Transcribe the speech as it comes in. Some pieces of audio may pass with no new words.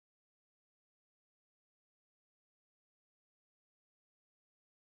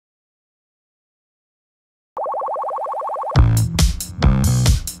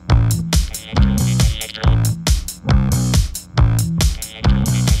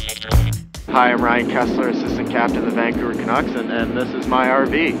Hi, I'm Ryan Kesler, Assistant Captain of the Vancouver Canucks, and this is my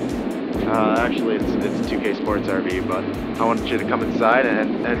RV. Actually, it's 2K Sports RV, but I wanted you to come inside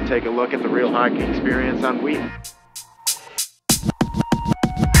and take a look at the real hockey experience on Wii.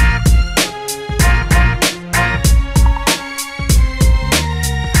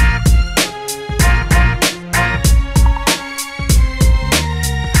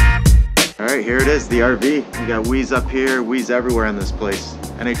 Alright, here it is, the RV. We got Wii's up here, Wii's everywhere in this place.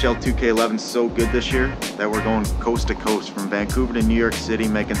 NHL 2K11 is so good this year that we're going coast to coast from Vancouver to New York City,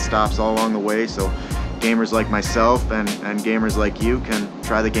 making stops all along the way so gamers like myself and gamers like you can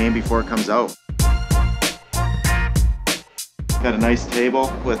try the game before it comes out. Got a nice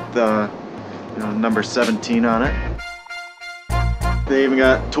table with number 17 on it. They even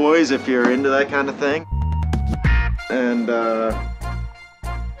got toys if you're into that kind of thing. And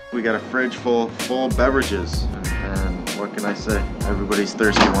we got a fridge full of beverages. And what can I say? Everybody's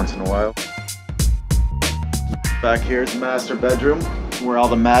thirsty once in a while. Back here is the master bedroom where all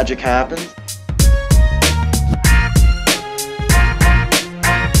the magic happens.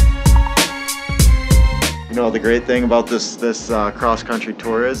 You know, the great thing about this cross-country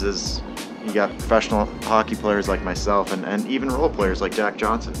tour is you got professional hockey players like myself and even role players like Jack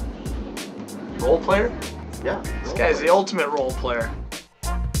Johnson. Role player? Yeah. This guy's the ultimate role player.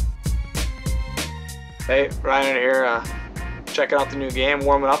 Hey, Ryan here, checking out the new game,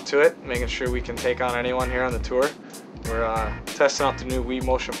 warming up to it, making sure we can take on anyone here on the tour. We're testing out the new Wii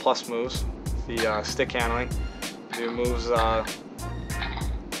Motion Plus moves, the stick handling. New moves,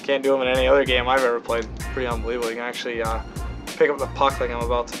 can't do them in any other game I've ever played. Pretty unbelievable. You can actually pick up the puck like I'm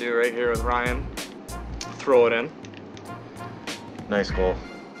about to do right here with Ryan, throw it in. Nice goal.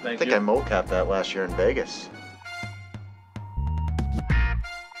 Thank I think you. I mocapped that last year in Vegas.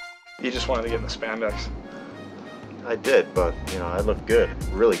 You just wanted to get in the spandex. I did, but you know, I look good,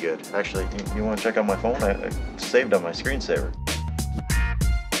 really good. Actually, you want to check out my phone? I saved on my screensaver.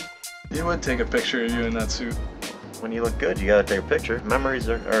 You would take a picture of you in that suit. When you look good, you gotta take a picture. Memories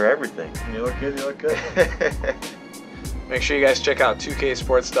are everything. When you look good, you look good. Make sure you guys check out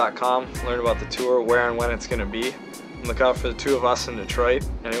 2ksports.com, learn about the tour, where and when it's going to be. And look out for the two of us in Detroit.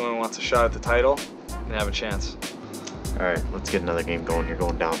 Anyone who wants a shot at the title, they have a chance. Alright, let's get another game going. You're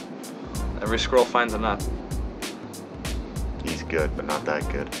going down. Every squirrel finds a nut. He's good, but not that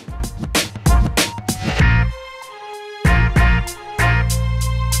good.